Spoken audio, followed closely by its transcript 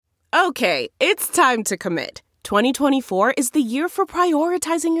Okay, it's time to commit. 2024 is the year for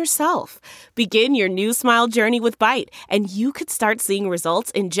prioritizing yourself. Begin your new smile journey with Byte, and you could start seeing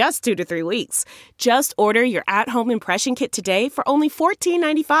results in just 2 to 3 weeks. Just order your at-home impression kit today for only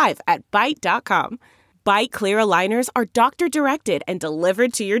 $14.95 at Byte.com. Byte Clear aligners are doctor-directed and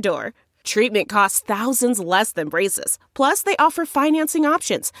delivered to your door. Treatment costs thousands less than braces. Plus, they offer financing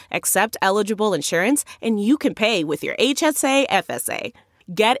options, accept eligible insurance, and you can pay with your HSA, FSA.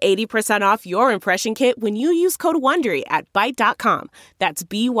 Get 80% off your impression kit when you use code WONDERY at Byte.com. That's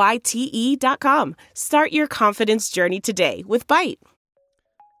BYTE.com. Start your confidence journey today with Byte.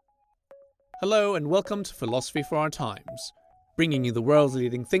 Hello and welcome to Philosophy for Our Times, bringing you the world's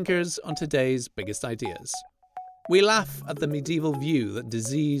leading thinkers on today's biggest ideas. We laugh at the medieval view that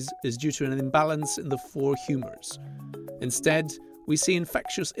disease is due to an imbalance in the four humours. Instead, we see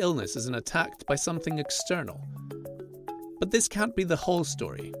infectious illness as an attack by something external. But this can't be the whole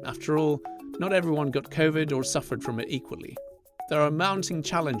story. After all, not everyone got COVID or suffered from it equally. There are mounting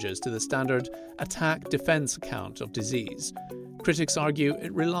challenges to the standard attack-defense account of disease. Critics argue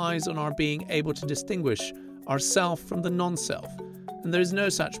it relies on our being able to distinguish ourself from the non-self, and there is no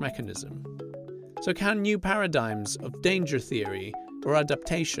such mechanism. So can new paradigms of danger theory or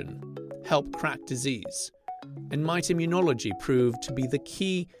adaptation help crack disease? And might immunology prove to be the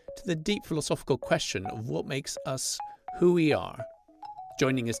key to the deep philosophical question of what makes us who we are?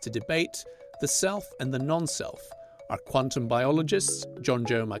 Joining us to debate the self and the non-self are quantum biologists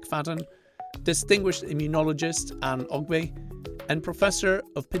JohnJoe McFadden, distinguished immunologist Anne Ogbe, and Professor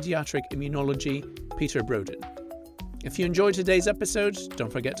of Pediatric Immunology Peter Brodin. If you enjoyed today's episode,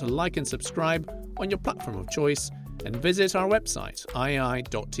 don't forget to like and subscribe on your platform of choice and visit our website,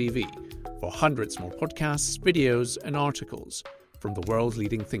 ii.tv, for hundreds more podcasts, videos and articles from the world's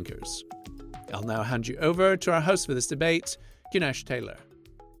leading thinkers. I'll now hand you over to our host for this debate, Gunesh Taylor.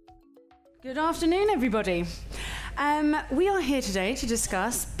 Good afternoon, everybody. We are here today to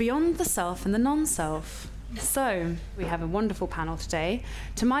discuss beyond the self and the non-self. So, we have a wonderful panel today.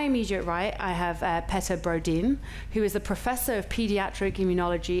 To my immediate right, I have Peter Brodin, who is the Professor of Pediatric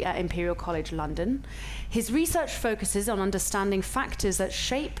Immunology at Imperial College London. His research focuses on understanding factors that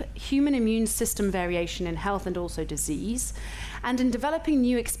shape human immune system variation in health and also disease, and in developing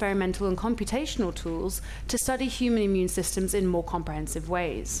new experimental and computational tools to study human immune systems in more comprehensive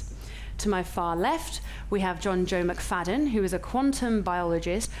ways. To my far left, we have JohnJoe McFadden, who is a quantum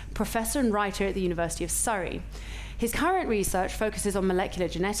biologist, professor and writer at the University of Surrey. His current research focuses on molecular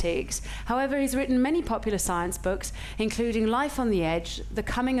genetics. However, he's written many popular science books, including Life on the Edge, The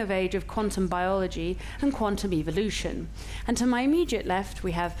Coming of Age of Quantum Biology, and Quantum Evolution. And to my immediate left,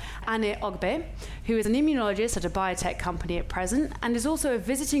 we have Anne Ogbe, who is an immunologist at a biotech company at present, and is also a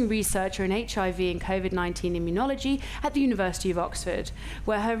visiting researcher in HIV and COVID-19 immunology at the University of Oxford,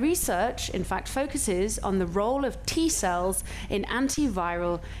 where her research, in fact, focuses on the role of T cells in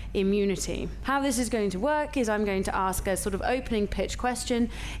antiviral immunity. How this is going to work is I'm going to ask a sort of opening pitch question.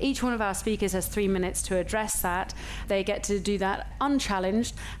 Each one of our speakers has 3 minutes to address that. They get to do that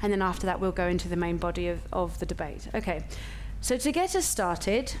unchallenged, and then after that we'll go into the main body of the debate. Okay, so to get us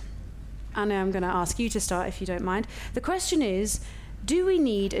started, Anna, I'm going to ask you to start if you don't mind. The question is, do we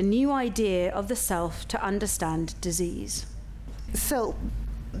need a new idea of the self to understand disease? So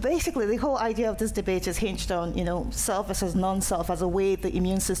basically, the whole idea of this debate is hinged on, self versus non-self as a way the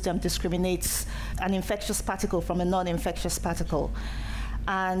immune system discriminates an infectious particle from a non-infectious particle.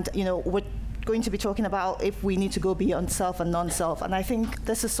 And, we're going to be talking about if we need to go beyond self and non-self. And I think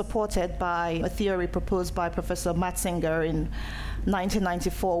this is supported by a theory proposed by Professor Matzinger in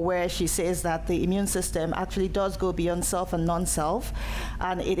 1994, where she says that the immune system actually does go beyond self and non-self,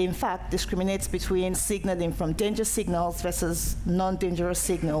 and it in fact discriminates between signaling from danger signals versus non-dangerous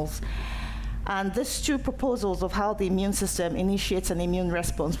signals. And these two proposals of how the immune system initiates an immune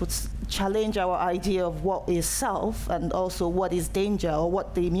response would challenge our idea of what is self and also what is danger, or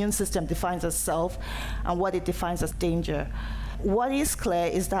what the immune system defines as self and what it defines as danger. What is clear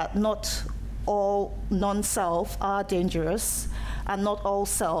is that not all non-self are dangerous and not all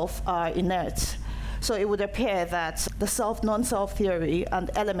self are inert. So it would appear that the self-non-self theory and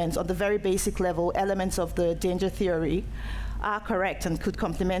elements, on the very basic level, elements of the danger theory are correct and could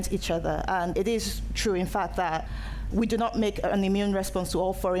complement each other. And it is true, in fact, that we do not make an immune response to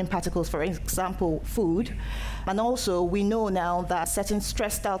all foreign particles, for example, food. And also, we know now that certain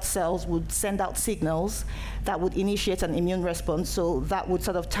stressed out cells would send out signals that would initiate an immune response, so that would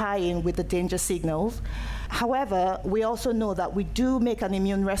sort of tie in with the danger signals. However, we also know that we do make an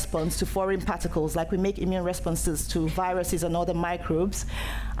immune response to foreign particles, like we make immune responses to viruses and other microbes.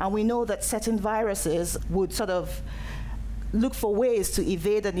 And we know that certain viruses would sort of look for ways to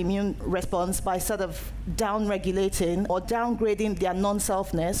evade an immune response by sort of down-regulating or downgrading their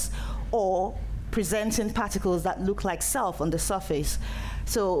non-selfness or presenting particles that look like self on the surface.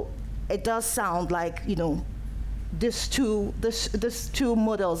 So it does sound like, these two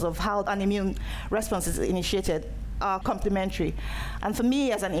models of how an immune response is initiated are complementary. And for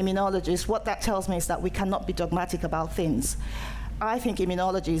me as an immunologist, what that tells me is that we cannot be dogmatic about things. I think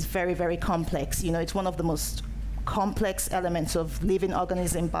immunology is very, very complex. It's one of the most complex elements of living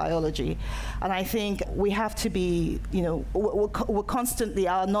organism biology. And I think we have to be, we're constantly,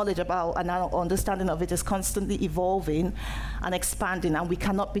 our knowledge about and our understanding of it is constantly evolving and expanding, and we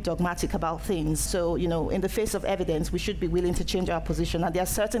cannot be dogmatic about things. So, in the face of evidence, we should be willing to change our position. And there are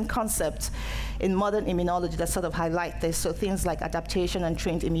certain concepts in modern immunology that sort of highlight this. So things like adaptation and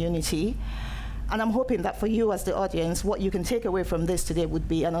trained immunity. And I'm hoping that for you as the audience, what you can take away from this today would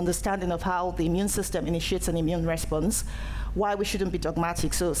be an understanding of how the immune system initiates an immune response, why we shouldn't be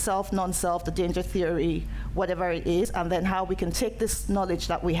dogmatic, so self, non-self, the danger theory, whatever it is, and then how we can take this knowledge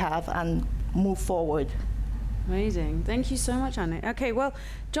that we have and move forward. Amazing. Thank you so much, Anna. Okay, well,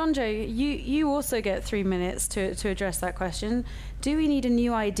 JohnJoe, you also get 3 minutes to address that question. Do we need a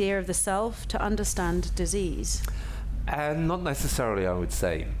new idea of the self to understand disease? Not necessarily, I would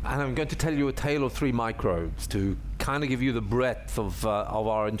say. And I'm going to tell you a tale of 3 microbes to kind of give you the breadth of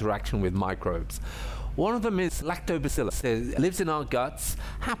our interaction with microbes. One of them is lactobacillus. It lives in our guts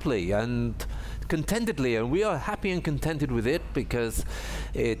happily and contentedly, and we are happy and contented with it because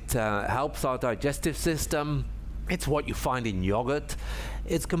it helps our digestive system. It's what you find in yogurt.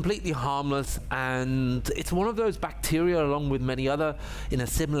 It's completely harmless, and it's one of those bacteria, along with many other in a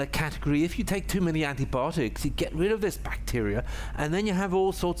similar category. If you take too many antibiotics, you get rid of this bacteria, and then you have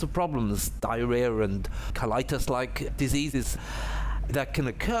all sorts of problems, diarrhea and colitis-like diseases that can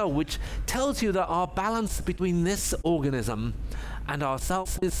occur, which tells you that our balance between this organism and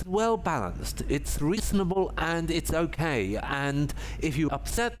ourselves is well balanced. It's reasonable and it's okay, and if you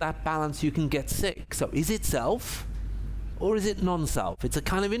upset that balance, you can get sick. So is it self or is it non-self? It's a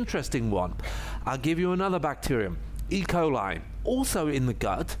kind of interesting one. I'll give you another bacterium, E. coli, also in the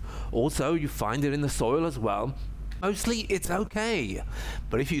gut. Also, you find it in the soil as well. Mostly it's okay.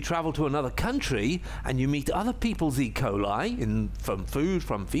 But if you travel to another country and you meet other people's E. coli from food,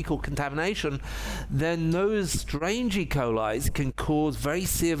 from fecal contamination, then those strange E. coli can cause very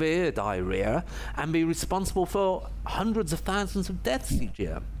severe diarrhea and be responsible for hundreds of thousands of deaths each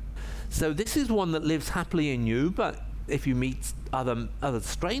year. So this is one that lives happily in you, but if you meet other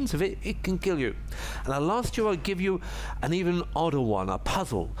strains of it, it can kill you. And last year I'll give you an even odder one, a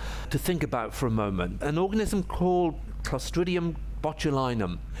puzzle to think about for a moment. An organism called Clostridium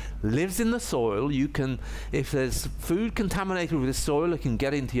botulinum lives in the soil. You can, if there's food contaminated with the soil, it can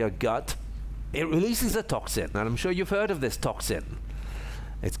get into your gut. It releases a toxin, and I'm sure you've heard of this toxin.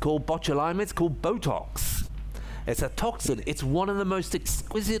 It's called botulinum, it's called Botox. It's a toxin. It's one of the most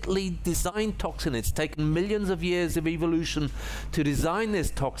exquisitely designed toxins. It's taken millions of years of evolution to design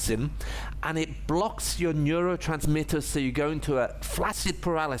this toxin, and it blocks your neurotransmitters, so you go into a flaccid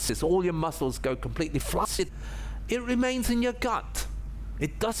paralysis. All your muscles go completely flaccid. It remains in your gut.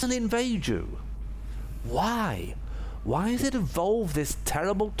 It doesn't invade you. Why? Why has it evolved this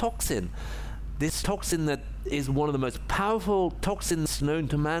terrible toxin? This toxin that is one of the most powerful toxins known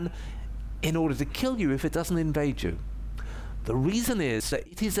to man, in order to kill you if it doesn't invade you. The reason is that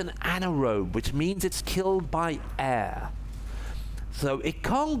it is an anaerobe, which means it's killed by air. So it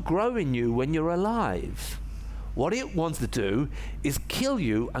can't grow in you when you're alive. What it wants to do is kill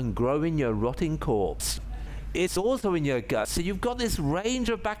you and grow in your rotting corpse. It's also in your gut. So you've got this range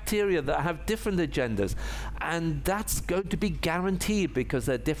of bacteria that have different agendas, and that's going to be guaranteed because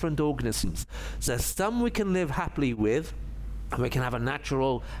they're different organisms. So some we can live happily with, and we can have a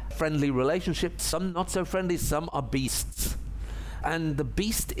natural, friendly relationship. Some not so friendly, some are beasts. And the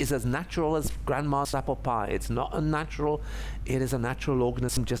beast is as natural as grandma's apple pie. It's not unnatural, it is a natural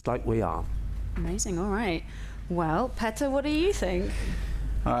organism just like we are. Amazing, all right. Well, Petter, what do you think?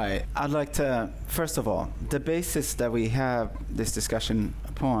 All right, I'd like to, first of all, the basis that we have this discussion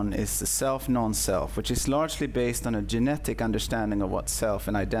upon is the self, non-self, which is largely based on a genetic understanding of what self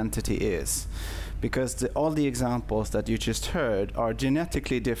and identity is. Because all the examples that you just heard are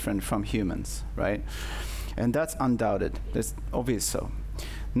genetically different from humans, right? And that's undoubted. That's obvious so.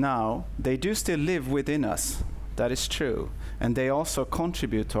 Now, they do still live within us. That is true. And they also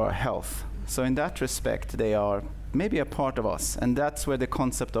contribute to our health. So in that respect, they are maybe a part of us. And that's where the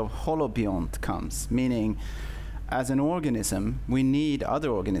concept of holobiont comes, meaning as an organism, we need other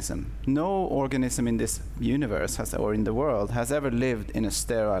organism. No organism in this universe or in the world has ever lived in a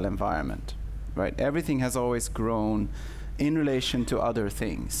sterile environment. Right? Everything has always grown in relation to other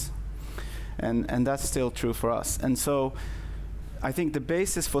things. And that's still true for us. And so I think the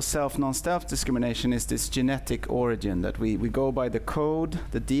basis for self-non-self discrimination is this genetic origin, that we go by the code,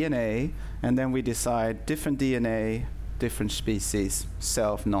 the DNA, and then we decide different DNA, different species,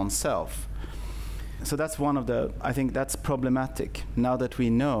 self, non-self. So that's I think that's problematic. Now that we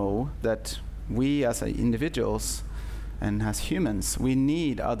know that we as individuals and as humans, we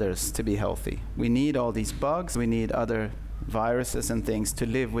need others to be healthy. We need all these bugs, we need other viruses and things to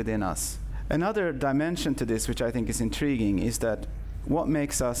live within us. Another dimension to this, which I think is intriguing, is that what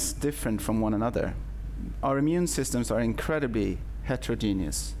makes us different from one another? Our immune systems are incredibly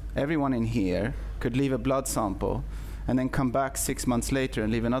heterogeneous. Everyone in here could leave a blood sample and then come back 6 months later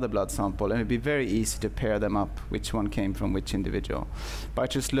and leave another blood sample, and it'd be very easy to pair them up, which one came from which individual, by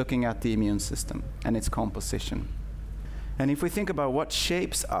just looking at the immune system and its composition. And if we think about what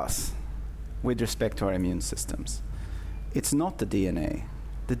shapes us with respect to our immune systems, it's not the DNA.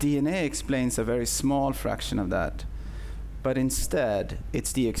 The DNA explains a very small fraction of that, but instead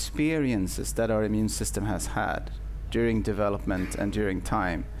it's the experiences that our immune system has had during development and during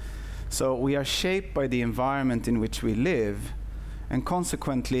time. So we are shaped by the environment in which we live, and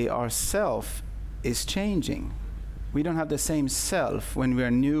consequently our self is changing. We don't have the same self when we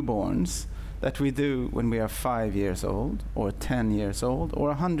are newborns that we do when we are 5 years old, or 10 years old, or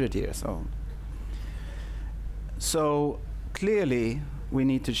 100 years old. So clearly we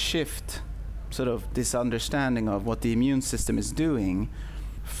need to shift sort of this understanding of what the immune system is doing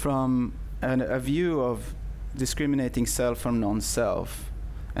from a view of discriminating self from non-self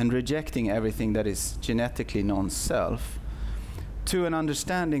and rejecting everything that is genetically non-self, to an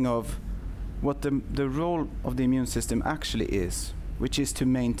understanding of what the role of the immune system actually is, which is to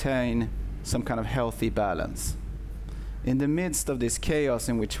maintain some kind of healthy balance. In the midst of this chaos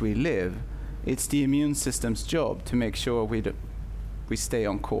in which we live, it's the immune system's job to make sure we stay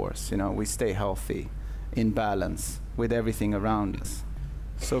on course, we stay healthy, in balance with everything around us.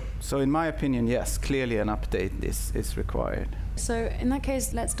 So in my opinion, yes, clearly an update is required. So in that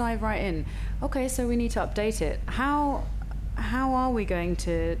case, let's dive right in. Okay, so we need to update it. How are we going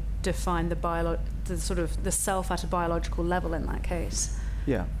to define the self at a biological level in that case?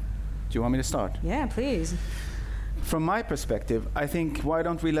 Yeah. Do you want me to start? Yeah, please. From my perspective, I think, why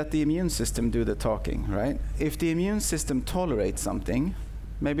don't we let the immune system do the talking, right? If the immune system tolerates something,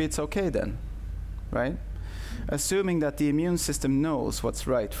 maybe it's okay then, right? Assuming that the immune system knows what's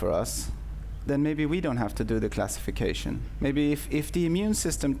right for us, then maybe we don't have to do the classification. Maybe if the immune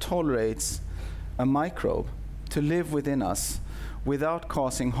system tolerates a microbe to live within us without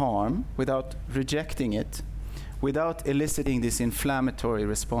causing harm, without rejecting it, without eliciting these inflammatory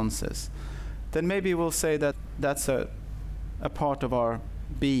responses, then maybe we'll say that that's a part of our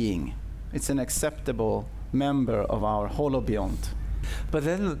being. It's an acceptable member of our holobiont. But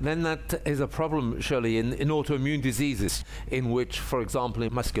then that is a problem, surely, in autoimmune diseases, in which, for example,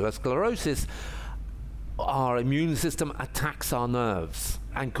 in muscular sclerosis, our immune system attacks our nerves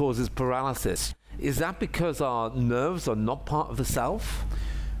and causes paralysis. Is that because our nerves are not part of the self?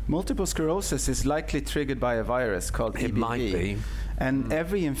 Multiple sclerosis is likely triggered by a virus called EBV. It might be. And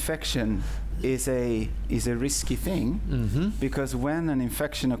every infection is a risky thing, because when an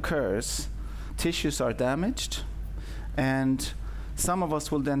infection occurs, tissues are damaged, and some of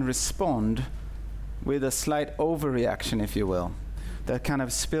us will then respond with a slight overreaction, if you will, that kind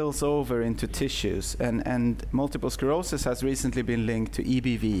of spills over into tissues. And multiple sclerosis has recently been linked to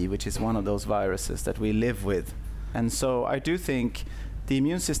EBV, which is one of those viruses that we live with. And so I do think the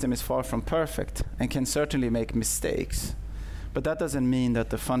immune system is far from perfect and can certainly make mistakes. But that doesn't mean that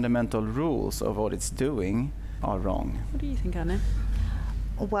the fundamental rules of what it's doing are wrong. What do you think, Anna?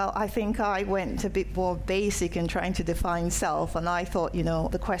 Well, I think I went a bit more basic in trying to define self, and I thought,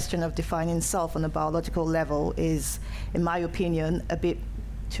 the question of defining self on a biological level is, in my opinion, a bit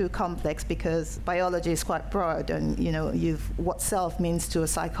too complex, because biology is quite broad, and what self means to a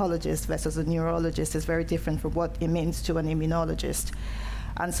psychologist versus a neurologist is very different from what it means to an immunologist.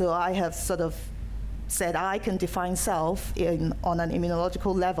 And so I have sort of said I can define self on an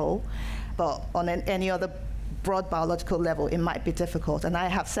immunological level, but on any other broad biological level, it might be difficult. And I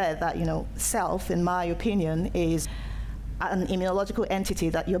have said that, self, in my opinion, is an immunological entity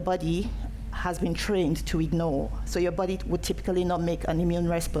that your body has been trained to ignore. So your body would typically not make an immune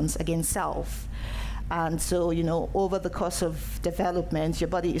response against self. And so, over the course of development, your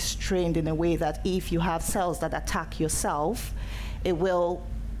body is trained in a way that if you have cells that attack yourself, it will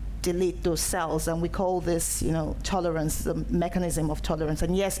delete those cells. And we call this, tolerance, the mechanism of tolerance.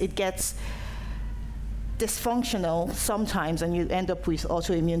 And yes, it gets dysfunctional sometimes, and you end up with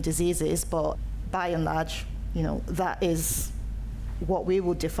autoimmune diseases, but by and large, that is what we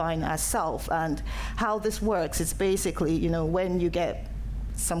would define as self. And how this works, it's basically, when you get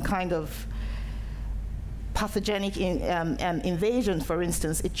some kind of pathogenic invasion, for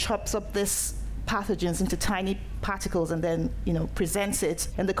instance, it chops up this pathogens into tiny particles and then, presents it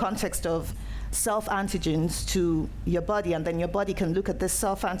in the context of self-antigens to your body. And then your body can look at this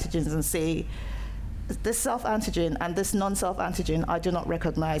self-antigens and say, this self-antigen and this non-self-antigen I do not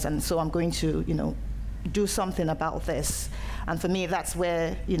recognize, and so I'm going to, do something about this. And for me, that's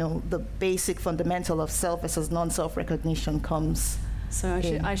where, the basic fundamental of self versus non-self recognition comes. So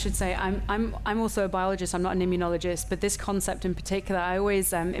I should say I'm also a biologist. I'm not an immunologist, but this concept in particular, I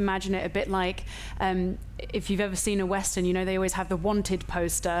always imagine it a bit like if you've ever seen a Western, they always have the wanted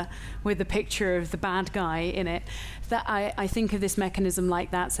poster with the picture of the bad guy in it. That I think of this mechanism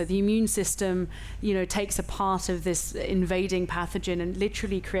like that. So the immune system, takes a part of this invading pathogen and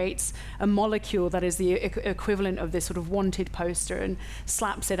literally creates a molecule that is the equivalent of this sort of wanted poster and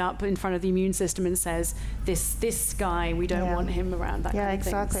slaps it up in front of the immune system and says, this guy, we don't want him around. That kind of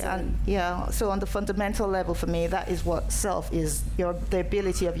exactly. Thing, so. And so on the fundamental level for me, that is what self is, the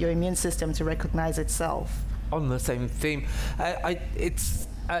ability of your immune system to recognize itself. On the same theme, it's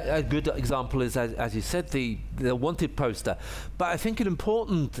a good example is, as you said, the wanted poster. But I think an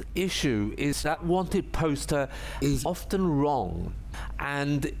important issue is that wanted poster is often wrong.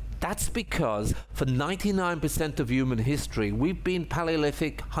 And that's because for 99% of human history, we've been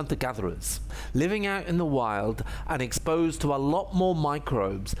Paleolithic hunter-gatherers, living out in the wild and exposed to a lot more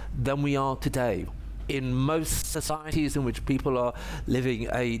microbes than we are today. In most societies in which people are living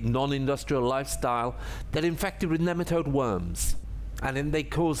a non-industrial lifestyle, they're infected with nematode worms. And then they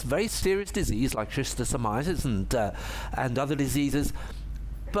cause very serious disease like schistosomiasis and other diseases.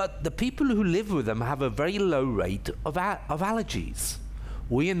 But the people who live with them have a very low rate of allergies.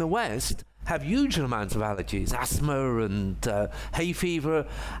 We in the West have huge amounts of allergies, asthma and hay fever,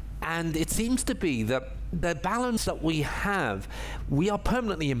 and it seems to be that the balance that we have, we are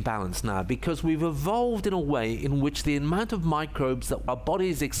permanently imbalanced now because we've evolved in a way in which the amount of microbes that our body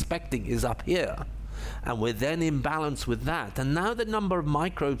is expecting is up here. And we're then in balance with that. And now the number of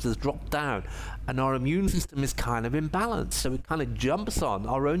microbes has dropped down and our immune system is kind of imbalanced. So it kind of jumps on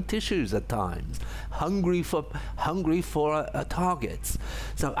our own tissues at times, hungry for targets.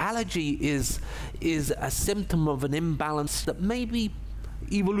 So allergy is a symptom of an imbalance that may be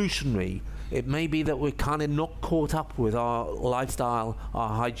evolutionary. It may be that we're kind of not caught up with our lifestyle, our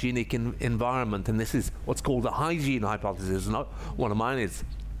hygienic environment. And this is what's called the hygiene hypothesis. Not one of mine, is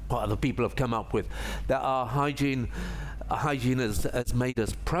what other people have come up with, that our hygiene has made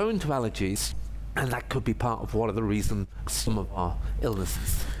us prone to allergies, and that could be part of one of the reasons some of our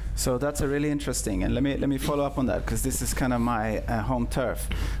illnesses. So that's a really interesting, and let me follow up on that, because this is kind of my home turf.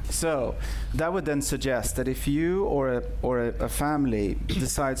 So that would then suggest that if you or a family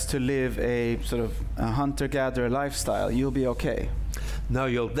decides to live a sort of a hunter-gatherer lifestyle, you'll be okay. No,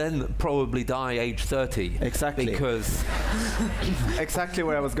 you'll then probably die age 30. Exactly. Because exactly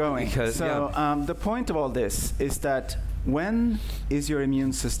where I was going. The point of all this is that when is your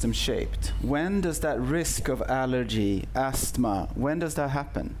immune system shaped? When does that risk of allergy, asthma, when does that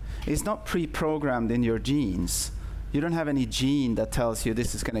happen? It's not pre-programmed in your genes. You don't have any gene that tells you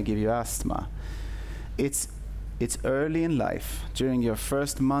this is going to give you asthma. It's early in life, during your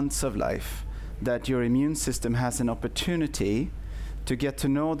first months of life, that your immune system has an opportunity to get to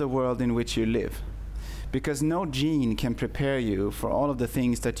know the world in which you live. Because no gene can prepare you for all of the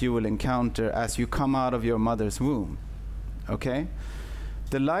things that you will encounter as you come out of your mother's womb. Okay?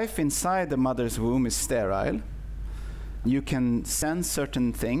 The life inside the mother's womb is sterile. You can sense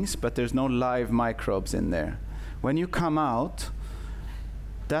certain things, but there's no live microbes in there. When you come out,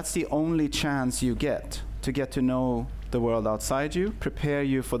 that's the only chance you get to know the world outside you, prepare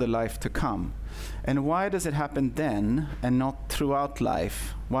you for the life to come. And why does it happen then and not throughout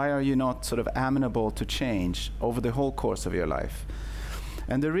life? Why are you not sort of amenable to change over the whole course of your life?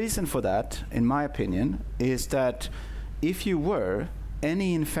 And the reason for that, in my opinion, is that if you were,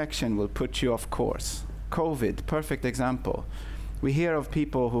 any infection will put you off course. COVID, perfect example. We hear of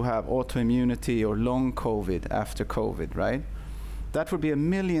people who have autoimmunity or long COVID after COVID, right? That would be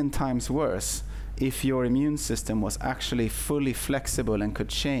 1,000,000 times worse if your immune system was actually fully flexible and could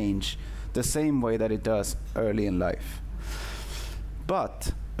change the same way that it does early in life.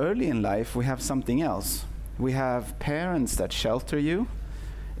 But early in life, we have something else. We have parents that shelter you,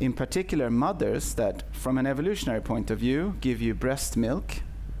 in particular mothers that, from an evolutionary point of view, give you breast milk.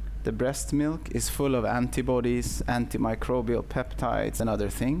 The breast milk is full of antibodies, antimicrobial peptides, and other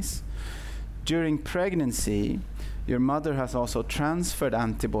things. During pregnancy, your mother has also transferred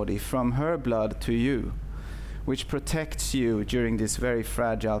antibody from her blood to you. which protects you during this very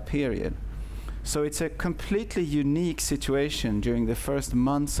fragile period. So it's a completely unique situation during the first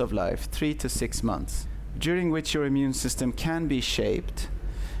months of life, 3 to 6 months, during which your immune system can be shaped.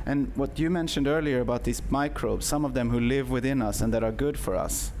 And what you mentioned earlier about these microbes, some of them who live within us and that are good for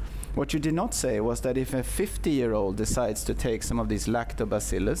us, what you did not say was that if a 50-year-old decides to take some of these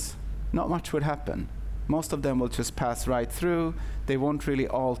lactobacillus, not much would happen. Most of them will just pass right through. They won't really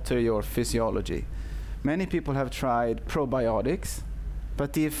alter your physiology. Many people have tried probiotics,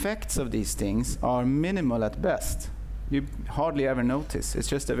 but the effects of these things are minimal at best. You hardly ever notice. It's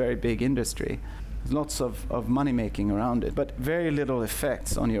just a very big industry. There's lots of money making around it, but very little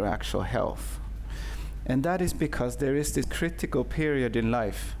effects on your actual health. And that is because there is this critical period in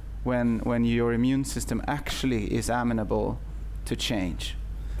life when your immune system actually is amenable to change.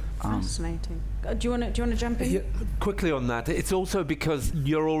 Fascinating. Do you want to jump in? Yeah, quickly on that, it's also because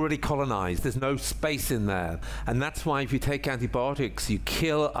you're already colonized. There's no space in there. And that's why if you take antibiotics, you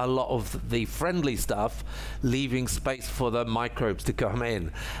kill a lot of the friendly stuff, leaving space for the microbes to come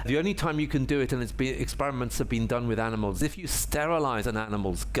in. The only time you can do it, and experiments have been done with animals, if you sterilize an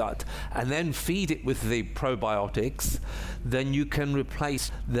animal's gut and then feed it with the probiotics, then you can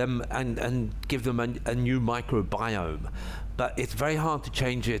replace them and give them a new microbiome. But it's very hard to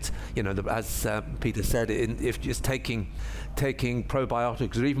change it, as Peter said, if just taking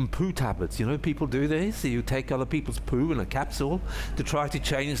probiotics or even poo tablets. People do this. You take other people's poo in a capsule to try to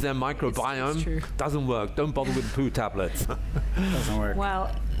change their microbiome. It's true. Doesn't work. Don't bother with poo tablets. Doesn't work. Well,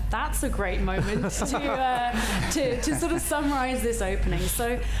 that's a great moment to sort of summarize this opening.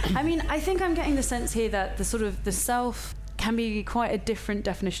 So, I think I'm getting the sense here that the self can be quite a different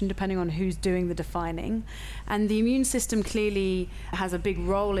definition depending on who's doing the defining, and the immune system clearly has a big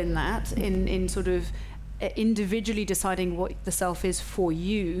role in that, in sort of individually deciding what the self is for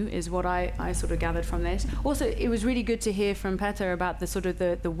you, is what I sort of gathered from this. Also, it was really good to hear from Peter about the sort of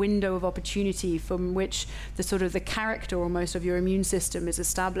the window of opportunity from which the sort of the character almost of your immune system is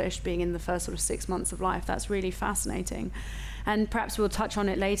established, being in the first sort of 6 months of life. That's really fascinating. And perhaps we'll touch on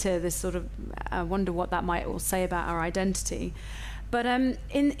it later, this sort of, I wonder what that might all say about our identity. But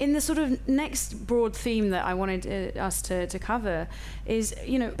in the sort of next broad theme that I wanted us to cover is,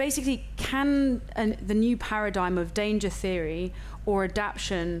 basically, can the new paradigm of danger theory or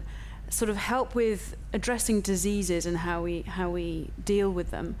adaptation sort of help with addressing diseases and how we deal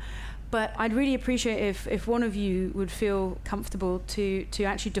with them? But I'd really appreciate if one of you would feel comfortable to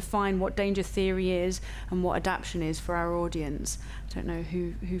actually define what danger theory is and what adaptation is for our audience. I don't know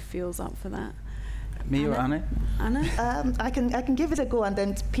who feels up for that. Me or Anna? Anna? I can give it a go, and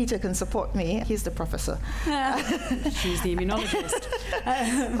then Peter can support me. He's the professor. She's the immunologist.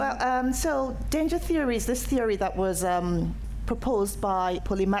 So danger theory is this theory that was proposed by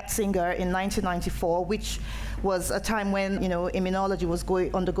Polly Matzinger in 1994, which was a time when immunology was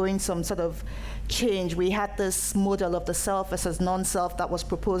undergoing some sort of change. We had this model of the self versus non-self that was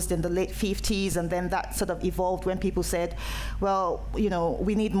proposed in the late 50s, and then that sort of evolved when people said, well,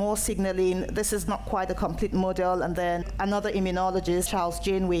 we need more signaling. This is not quite a complete model. And then another immunologist, Charles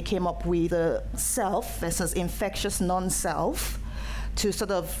Janeway, came up with the self versus infectious non-self to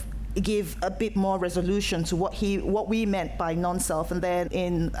sort of give a bit more resolution to what we meant by non-self. And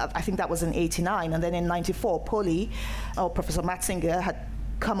then I think that was in 89, and then in 94, Professor Matzinger had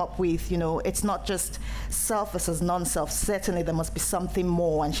come up with, it's not just self versus non-self. Certainly there must be something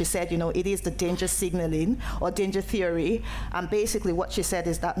more. And she said, it is the danger signaling or danger theory. And basically what she said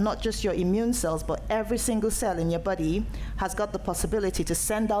is that not just your immune cells, but every single cell in your body has got the possibility to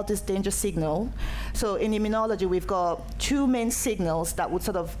send out this danger signal. So in immunology, we've got two main signals that would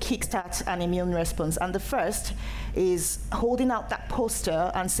sort of kickstart an immune response. And the first is holding out that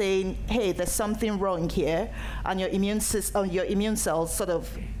poster and saying, hey, there's something wrong here, and your immune cells sort of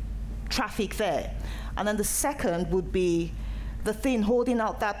traffic there. And then the second would be the thing holding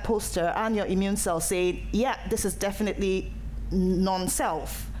out that poster and your immune cells saying, yeah, this is definitely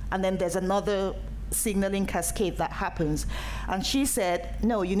non-self. And then there's another signaling cascade that happens. And she said,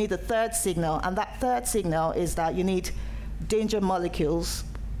 no, you need a third signal, and that third signal is that you need danger molecules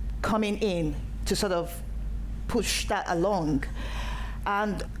coming in to sort of push that along.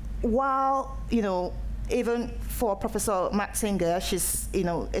 And while, even for Professor Matzinger, she's,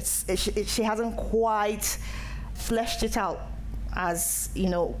 she hasn't quite fleshed it out as,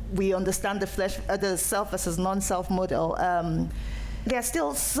 we understand the self versus non-self model. There are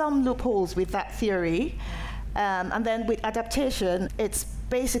still some loopholes with that theory. And then with adaptation, it's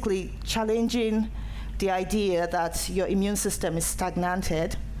basically challenging the idea that your immune system is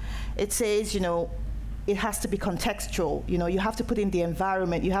stagnated. It says, it has to be contextual. You have to put in the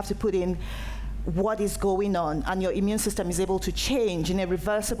environment. You have to put in what is going on, and your immune system is able to change in a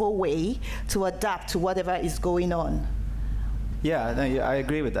reversible way to adapt to whatever is going on. Yeah, no, I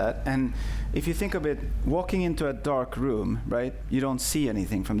agree with that. And if you think of it, walking into a dark room, right, you don't see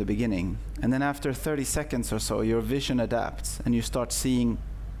anything from the beginning. And then after 30 seconds or so, your vision adapts and you start seeing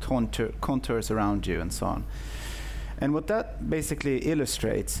contours around you and so on. And what that basically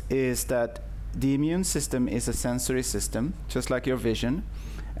illustrates is that the immune system is a sensory system, just like your vision,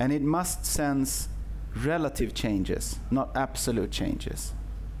 and it must sense relative changes, not absolute changes.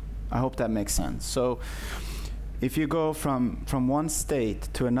 I hope that makes sense. So if you go from one state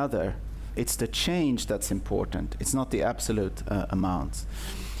to another, it's the change that's important. It's not the absolute amounts.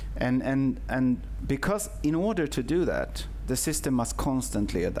 And because in order to do that, the system must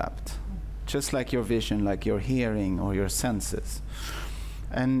constantly adapt, just like your vision, like your hearing or your senses.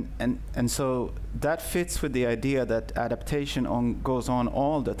 And so that fits with the idea that adaptation goes on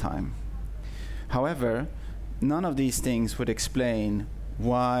all the time. However, none of these things would explain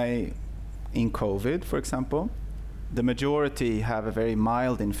why in COVID, for example, the majority have a very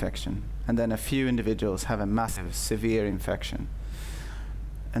mild infection, and then a few individuals have a massive, severe infection.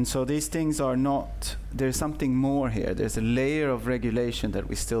 And so these things are not, there's something more here. There's a layer of regulation that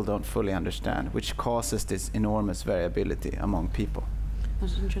we still don't fully understand, which causes this enormous variability among people.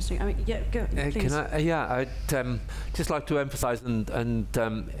 That's interesting. I mean, yeah, go, please. I'd just like to emphasize and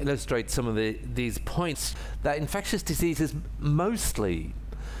illustrate some of these points, that infectious diseases mostly,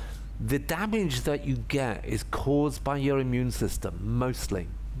 the damage that you get is caused by your immune system, mostly.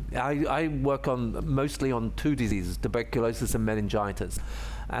 I work mostly on two diseases, tuberculosis and meningitis,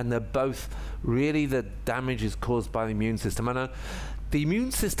 and they're both really, the damage is caused by the immune system. And the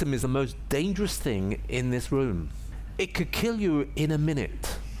immune system is the most dangerous thing in this room. It could kill you in a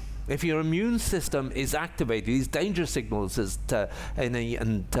minute. If your immune system is activated, these danger signals, as Peter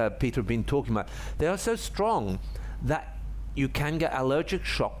have been talking about, they are so strong that you can get allergic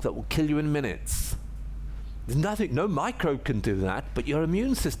shock that will kill you in minutes. There's nothing, no microbe can do that, but your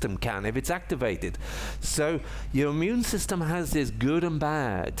immune system can if it's activated. So your immune system has this good and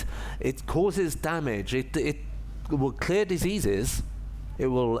bad. It causes damage. It will clear diseases. It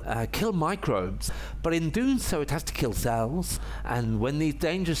will kill microbes, but in doing so, it has to kill cells. And when these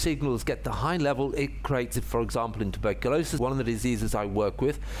danger signals get to high level, it creates, for example, in tuberculosis, one of the diseases I work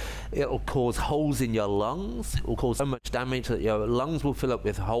with, it will cause holes in your lungs. It will cause so much damage that your lungs will fill up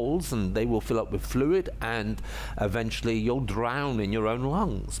with holes, and they will fill up with fluid, and eventually you'll drown in your own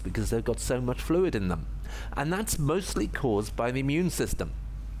lungs because they've got so much fluid in them. And that's mostly caused by the immune system.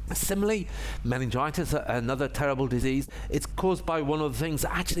 Similarly, meningitis, another terrible disease, it's caused by one of the things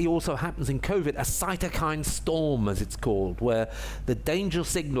that actually also happens in COVID, a cytokine storm, as it's called, where the danger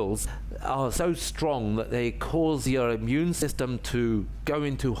signals are so strong that they cause your immune system to go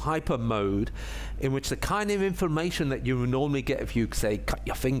into hyper mode, in which the kind of inflammation that you would normally get if you, say, cut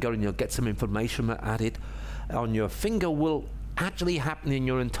your finger and you'll get some inflammation at it on your finger will actually happen in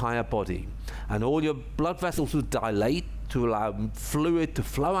your entire body. And all your blood vessels will dilate to allow fluid to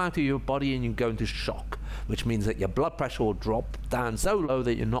flow out of your body, and you go into shock, which means that your blood pressure will drop down so low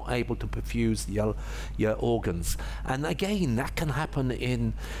that you're not able to perfuse your organs. And again, that can happen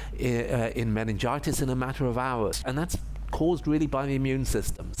in meningitis in a matter of hours, and that's caused really by the immune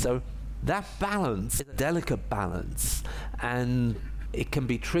system. So that balance is a delicate balance, and it can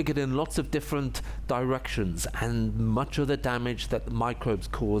be triggered in lots of different directions, and much of the damage that the microbes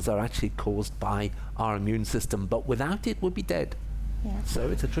cause are actually caused by our immune system, but without it, we'll be dead. Yeah. So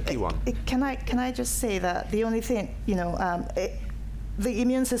it's a tricky one. Can I just say that the only thing, the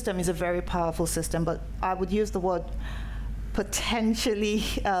immune system is a very powerful system, but I would use the word potentially,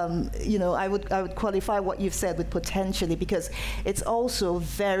 I would qualify what you've said with potentially, because it's also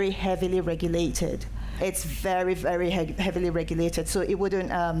very heavily regulated. It's very, very heavily regulated. So it wouldn't,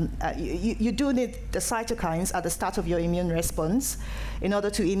 you do need the cytokines at the start of your immune response in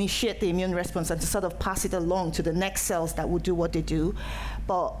order to initiate the immune response and to sort of pass it along to the next cells that will do what they do.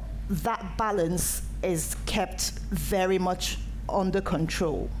 But that balance is kept very much under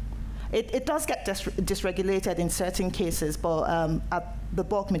control. It does get dysregulated in certain cases, but at the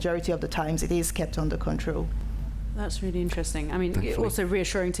bulk majority of the times, it is kept under control. That's really interesting. I mean, it's also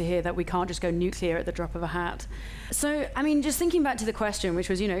reassuring to hear that we can't just go nuclear at the drop of a hat. So, I mean, just thinking back to the question, which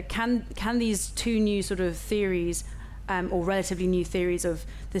was, can these two new sort of theories, or relatively new theories of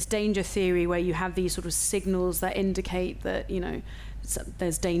this danger theory, where you have these sort of signals that indicate that,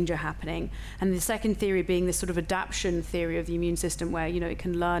 there's danger happening, and the second theory being this sort of adaptation theory of the immune system, where it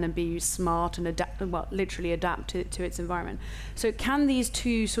can learn and be smart and literally adapt to its environment. So can these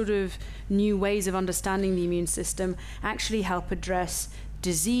two sort of new ways of understanding the immune system actually help address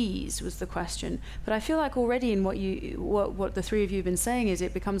disease was the question. But I feel like already in what the three of you have been saying is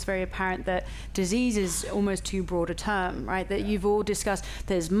it becomes very apparent that disease is almost too broad a term, right? That you've all discussed,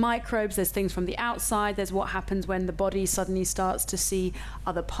 there's microbes, there's things from the outside, there's what happens when the body suddenly starts to see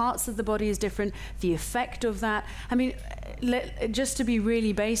other parts of the body as different, the effect of that. I mean, just to be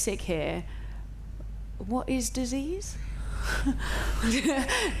really basic here, what is disease?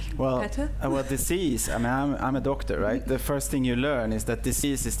 Well, disease. I mean, I'm a doctor, right? The first thing you learn is that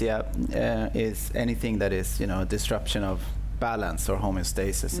disease is anything that is, a disruption of balance or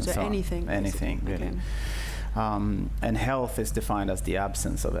homeostasis and so on. Anything, really. Okay. And health is defined as the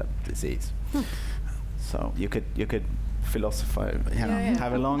absence of a disease. So you could philosophize,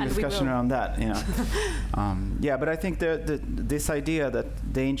 have a long discussion around that, but I think this idea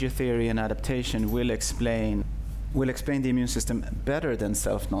that danger theory and adaptation will explain the immune system better than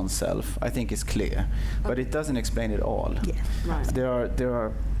self, non-self, I think is clear. But it doesn't explain it all. Yeah. Right. There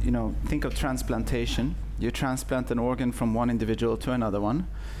are, think of transplantation. You transplant an organ from one individual to another one.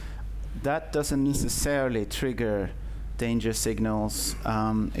 That doesn't necessarily trigger danger signals.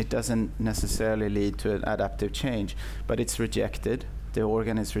 It doesn't necessarily lead to an adaptive change, but it's rejected. The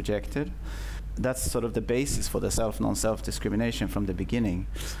organ is rejected. That's sort of the basis for the self, non-self discrimination from the beginning.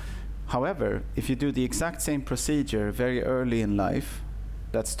 However, if you do the exact same procedure very early in life,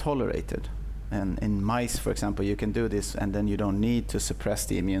 that's tolerated. And in mice, for example, you can do this and then you don't need to suppress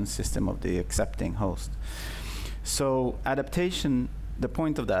the immune system of the accepting host. So adaptation, the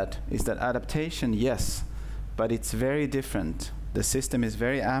point of that is that adaptation, yes, but it's very different. The system is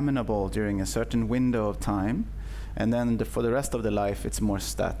very amenable during a certain window of time, and then for the rest of the life, it's more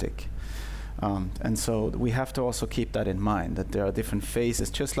static. And so we have to also keep that in mind, that there are different phases,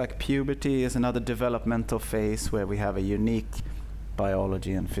 just like puberty is another developmental phase where we have a unique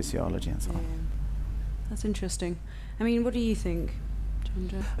biology and physiology and so on. That's interesting. I mean, what do you think,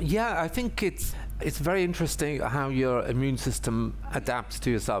 JohnJoe? Yeah, I think it's very interesting how your immune system adapts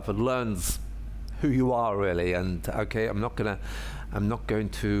to yourself and learns who you are, really. And okay, I'm not going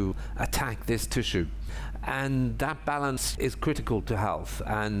to attack this tissue. And that balance is critical to health,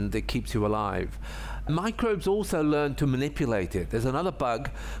 and it keeps you alive. Microbes also learn to manipulate it. There's another bug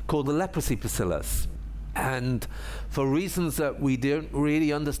called the leprosy bacillus. And for reasons that we don't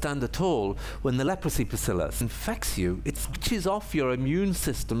really understand at all, when the leprosy bacillus infects you, it switches off your immune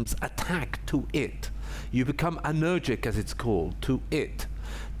system's attack to it. You become allergic, as it's called, to it.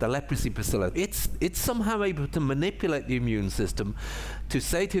 The leprosy bacillus. It's somehow able to manipulate the immune system to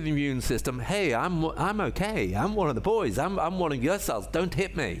say to the immune system, hey, I'm okay. I'm one of the boys. I'm one of your cells. Don't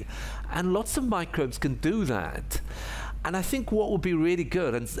hit me. And lots of microbes can do that. And I think what would be really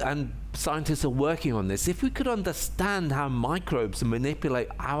good, and scientists are working on this, if we could understand how microbes manipulate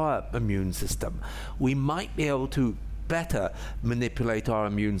our immune system, we might be able to better manipulate our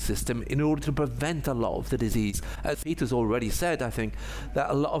immune system in order to prevent a lot of the disease. As Peter's already said, I think that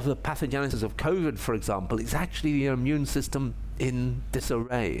a lot of the pathogenesis of COVID, for example, is actually the immune system in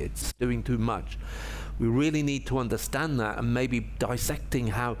disarray. It's doing too much. We really need to understand that, and maybe dissecting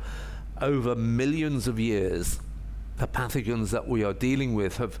how over millions of years the pathogens that we are dealing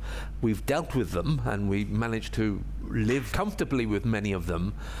with, we've dealt with them and we managed to live comfortably with many of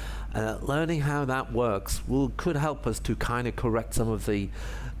them. Learning how that works could help us to kind of correct some of the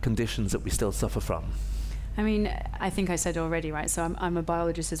conditions that we still suffer from. I mean, I think I said already, right? So I'm a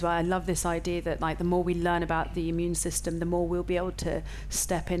biologist as well. I love this idea that, like, the more we learn about the immune system, the more we'll be able to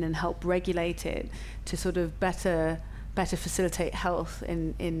step in and help regulate it to sort of better facilitate health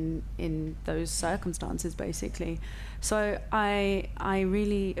in those circumstances, basically. So I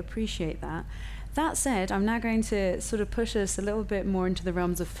really appreciate that. That said, I'm now going to sort of push us a little bit more into the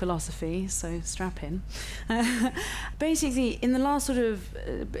realms of philosophy, so strap in. Basically, in the last sort of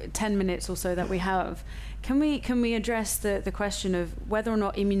 10 minutes or so that we have, can we address the question of whether or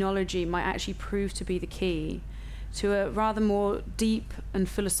not immunology might actually prove to be the key to a rather more deep and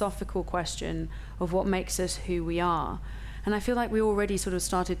philosophical question of what makes us who we are? And I feel like we already sort of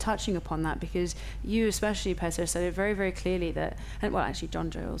started touching upon that, because you especially, Peter, said it very, very clearly that, and well, actually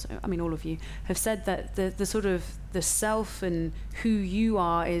JohnJoe also, I mean all of you, have said that the sort of the self and who you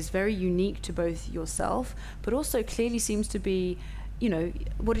are is very unique to both yourself, but also clearly seems to be,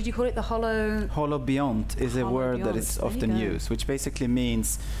 what did you call it? The holobiont is a word that is often used, which basically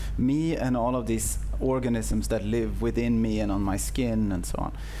means me and all of these organisms that live within me and on my skin and so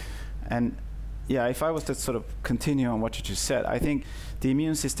on. And yeah, if I was to sort of continue on what you just said, I think the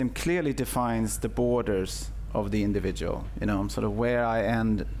immune system clearly defines the borders of the individual, sort of where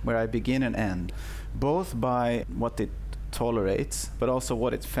I begin and end, both by what it tolerates, but also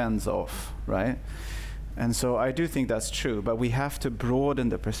what it fends off, right? And so I do think that's true, but we have to broaden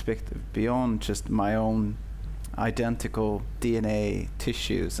the perspective beyond just my own identical DNA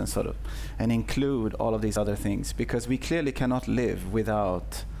tissues and include all of these other things, because we clearly cannot live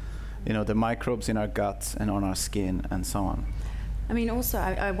without, the microbes in our guts and on our skin and so on. I mean, also,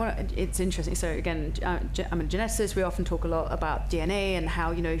 it's interesting. So again, I'm a geneticist. We often talk a lot about DNA and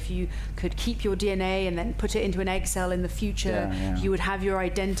how, if you could keep your DNA and then put it into an egg cell in the future, you would have your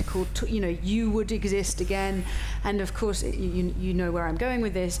identical, you would exist again. And of course, you know where I'm going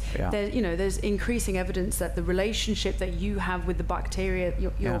with this. Yeah. There's increasing evidence that the relationship that you have with the bacteria,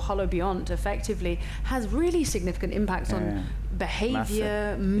 your holobiont, effectively, has really significant impacts on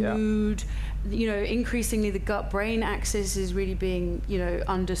behavior, mood. Increasingly the gut-brain axis is really being,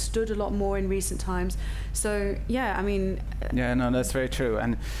 understood a lot more in recent times. So, that's very true.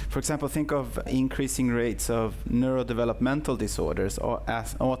 And for example, think of increasing rates of neurodevelopmental disorders or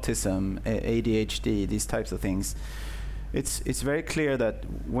autism, ADHD, these types of things. It's very clear that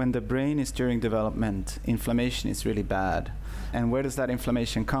when the brain is during development, inflammation is really bad. And where does that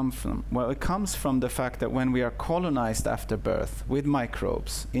inflammation come from? Well, it comes from the fact that when we are colonized after birth with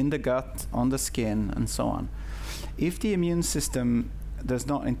microbes in the gut, on the skin, and so on, if the immune system does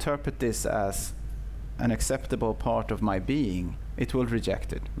not interpret this as an acceptable part of my being, it will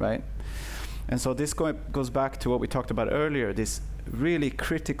reject it, right? And so this goes back to what we talked about earlier, this really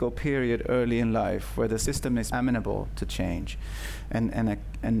critical period early in life where the system is amenable to change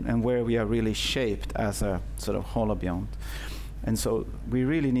and where we are really shaped as a sort of holobiont. And so we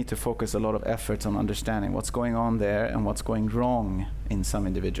really need to focus a lot of efforts on understanding what's going on there and what's going wrong in some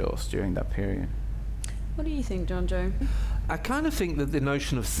individuals during that period. What do you think, JohnJoe? I kind of think that the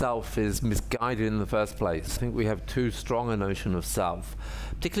notion of self is misguided in the first place. I think we have too strong a notion of self,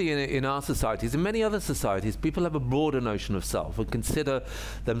 particularly in our societies. In many other societies, people have a broader notion of self and consider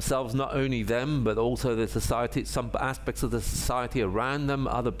themselves not only them, but also the society, some aspects of the society around them,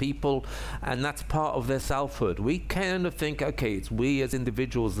 other people, and that's part of their selfhood. We kind of think, okay, it's we as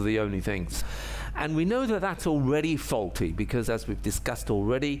individuals are the only things. And we know that that's already faulty because, as we've discussed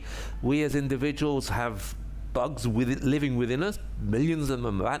already, we as individuals have bugs living within us, millions of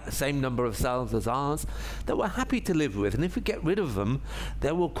them, about the same number of cells as ours, that we're happy to live with. And if we get rid of them,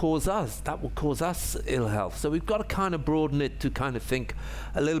 that will cause us ill health. So we've got to kind of broaden it to kind of think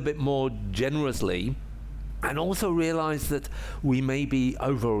a little bit more generously, and also realize that we may be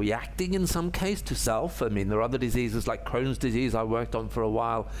overreacting in some case to self. I mean, there are other diseases like Crohn's disease I worked on for a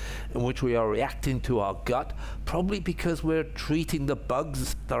while, in which we are reacting to our gut, probably because we're treating the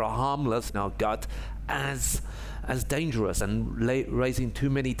bugs that are harmless in our gut as dangerous and raising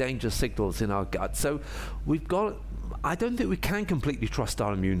too many danger signals in our gut. So I don't think we can completely trust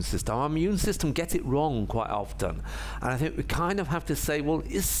our immune system. Our immune system gets it wrong quite often. And I think we kind of have to say, well,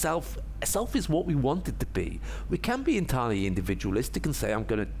 self is what we want it to be. We can be entirely individualistic and say, I'm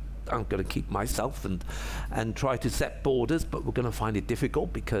going to keep myself and try to set borders, but we're going to find it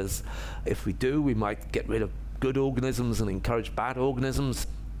difficult because if we do, we might get rid of good organisms and encourage bad organisms.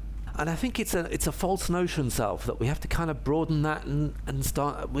 And I think it's a false notion, self, that we have to kind of broaden that and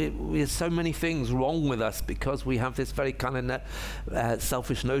start. We have so many things wrong with us because we have this very kind of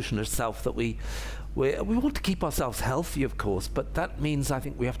selfish notion of self that we want to keep ourselves healthy, of course, but that means I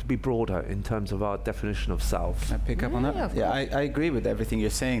think we have to be broader in terms of our definition of self. Can I pick up on that? Yeah, I agree with everything you're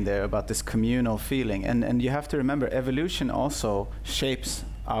saying there about this communal feeling. And you have to remember, evolution also shapes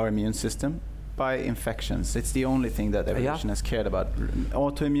our immune system by infections. It's the only thing that evolution has cared about.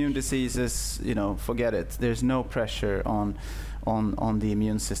 Autoimmune diseases, forget it. There's no pressure on the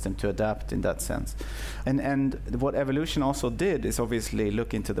immune system to adapt in that sense. And what evolution also did is obviously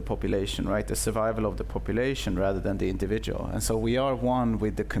look into the population, right? The survival of the population rather than the individual. And so we are one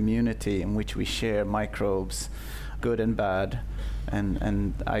with the community in which we share microbes, good and bad.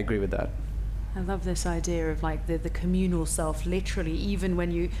 And I agree with that. I love this idea of like the communal self, literally, even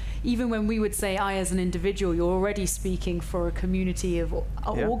when we would say I as an individual, you're already speaking for a community of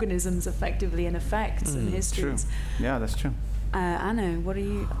organisms effectively and effects and histories. True. Yeah, that's true. Anna, what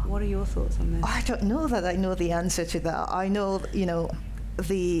are your thoughts on this? I don't know that I know the answer to that. I know,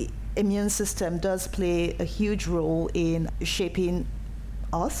 the immune system does play a huge role in shaping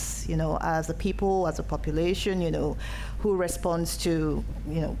us, as a people, as a population, who responds to,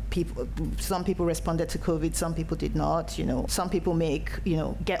 people. Some people responded to COVID, some people did not. Some people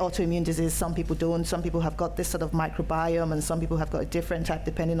get autoimmune disease, some people don't. Some people have got this sort of microbiome, and some people have got a different type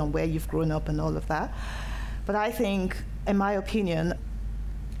depending on where you've grown up and all of that. But I think, in my opinion,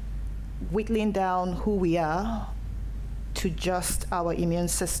 whittling down who we are to just our immune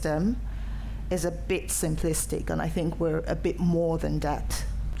system is a bit simplistic, and I think we're a bit more than that.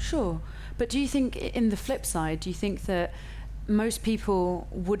 Sure. But do you think, in the flip side, do you think that most people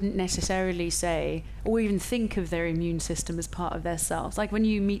wouldn't necessarily say or even think of their immune system as part of their selves? Like when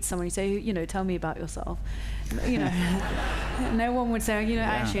you meet someone, you say, you know, tell me about yourself. You know, no one would say, you know,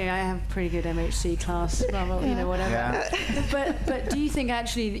 actually I have a pretty good MHC class, blah, blah, you know, whatever. Yeah. But do you think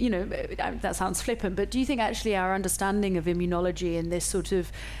actually, you know, that sounds flippant, but do you think actually our understanding of immunology and this sort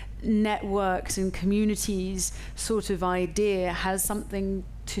of networks and communities sort of idea has something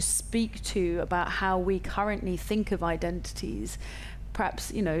to speak to about how we currently think of identities,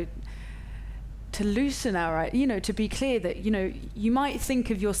 perhaps, you know, to loosen our, you know, to be clear that, you know, you might think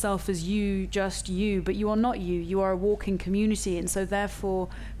of yourself as you, just you, but you are not you. You are a walking community, and so therefore,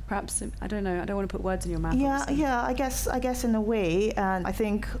 perhaps, I don't know, I don't want to put words in your mouth. Yeah. I guess in a way, and I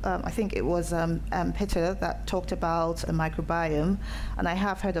think it was Peter that talked about a microbiome, and I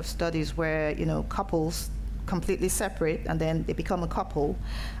have heard of studies where, you know, couples completely separate and then they become a couple,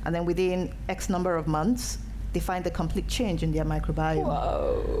 and then within X number of months they find a complete change in their microbiome.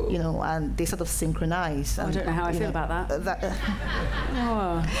 Whoa. You know, and they sort of synchronize. And, I don't know how I feel about that.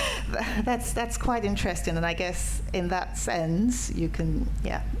 That's quite interesting, and I guess in that sense you can,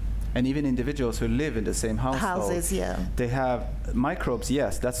 And even individuals who live in the same household, they have microbes.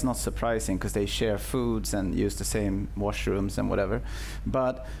 Yes, that's not surprising because they share foods and use the same washrooms and whatever.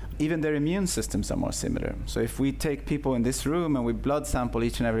 But even their immune systems are more similar. So if we take people in this room and we blood sample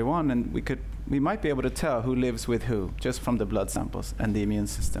each and every one, and we might be able to tell who lives with who just from the blood samples and the immune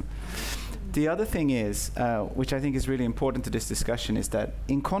system. The other thing is, which I think is really important to this discussion, is that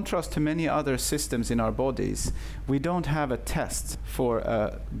in contrast to many other systems in our bodies, we don't have a test for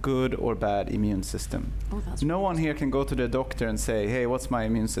a good or bad immune system. No one here can go to the doctor and say, hey, what's my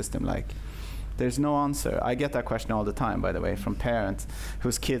immune system like? There's no answer. I get that question all the time, by the way, from parents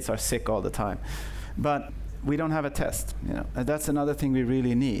whose kids are sick all the time. But we don't have a test, you know. And that's another thing we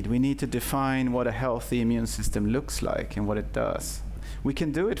really need. We need to define what a healthy immune system looks like and what it does. We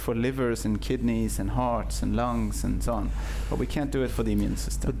can do it for livers and kidneys and hearts and lungs and so on, but we can't do it for the immune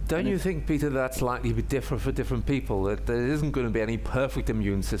system. But don't you think, Peter, that's likely to be different for different people? That there isn't going to be any perfect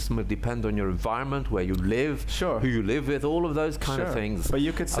immune system. It depends on your environment, where you live, who you live with, all of those kind of things. But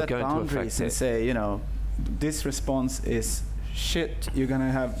you could set boundaries and say, you know, this response is shit, you're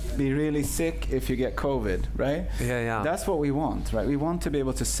gonna be really sick if you get COVID, right? Yeah. That's what we want, right? We want to be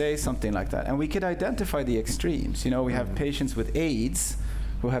able to say something like that, and we could identify the extremes. You know, we have patients with AIDS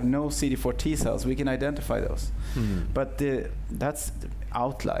who have no CD4 T cells. We can identify those, but that's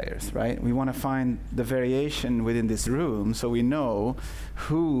outliers, right? We want to find the variation within this room so we know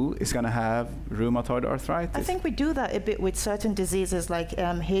who is going to have rheumatoid arthritis. I think we do that a bit with certain diseases like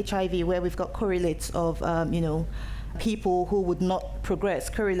HIV, where we've got correlates of, you know, people who would not progress,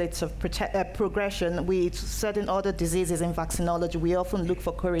 correlates of progression. With certain other diseases in vaccinology, we often look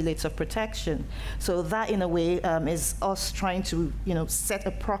for correlates of protection. So that, in a way, is us trying to, you know, set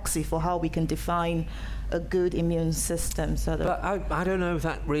a proxy for how we can define a good immune system. But I don't know if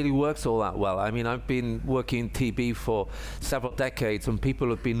that really works all that well. I mean, I've been working in TB for several decades, and people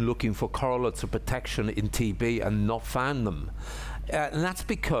have been looking for correlates of protection in TB and not found them. And that's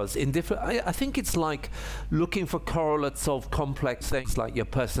because I think it's like looking for correlates of complex things like your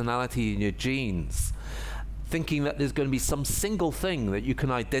personality and your genes, thinking that there's going to be some single thing that you can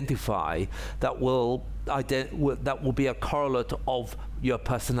identify that will be a correlate of your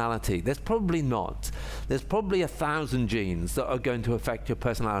personality. There's probably not. There's probably 1,000 genes that are going to affect your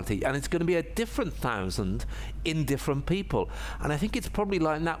personality, and it's going to be a different 1,000 in different people. And I think it's probably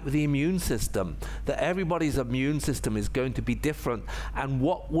like that with the immune system, that everybody's immune system is going to be different, and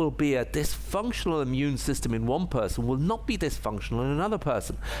what will be a dysfunctional immune system in one person will not be dysfunctional in another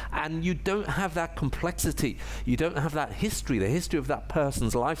person. And you don't have that complexity. You don't have that history, the history of that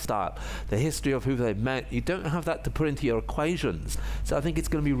person's lifestyle, the history of who they've met. You don't have that to put into your equations. So I think it's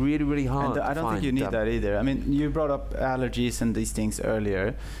going to be really, really hard. And I don't think you need that either. I mean, you brought up allergies and these things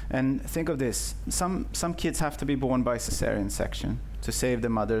earlier, and think of this: some kids have to be born by cesarean section to save the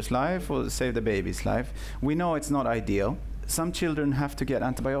mother's life or save the baby's life. We know it's not ideal. Some children have to get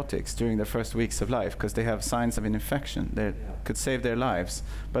antibiotics during their first weeks of life because they have signs of an infection that could save their lives,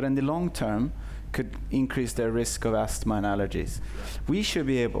 but in the long term could increase their risk of asthma and allergies. We should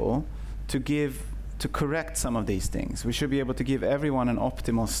be able to correct some of these things. We should be able to give everyone an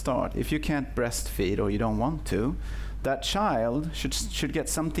optimal start. If you can't breastfeed or you don't want to, that child should get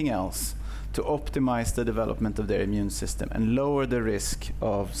something else to optimize the development of their immune system and lower the risk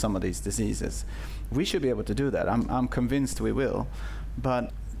of some of these diseases. We should be able to do that. I'm convinced we will,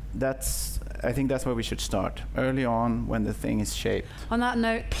 but I think that's where we should start, early on when the thing is shaped. On that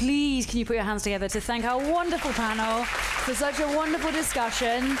note, please can you put your hands together to thank our wonderful panel for such a wonderful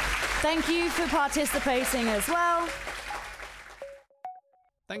discussion. Thank you for participating as well.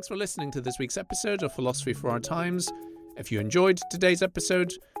 Thanks for listening to this week's episode of Philosophy for Our Times. If you enjoyed today's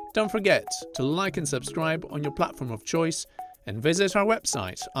episode, don't forget to like and subscribe on your platform of choice and visit our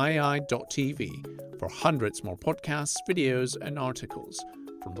website, iai.tv, for hundreds more podcasts, videos and articles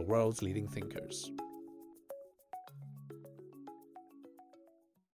from the world's leading thinkers.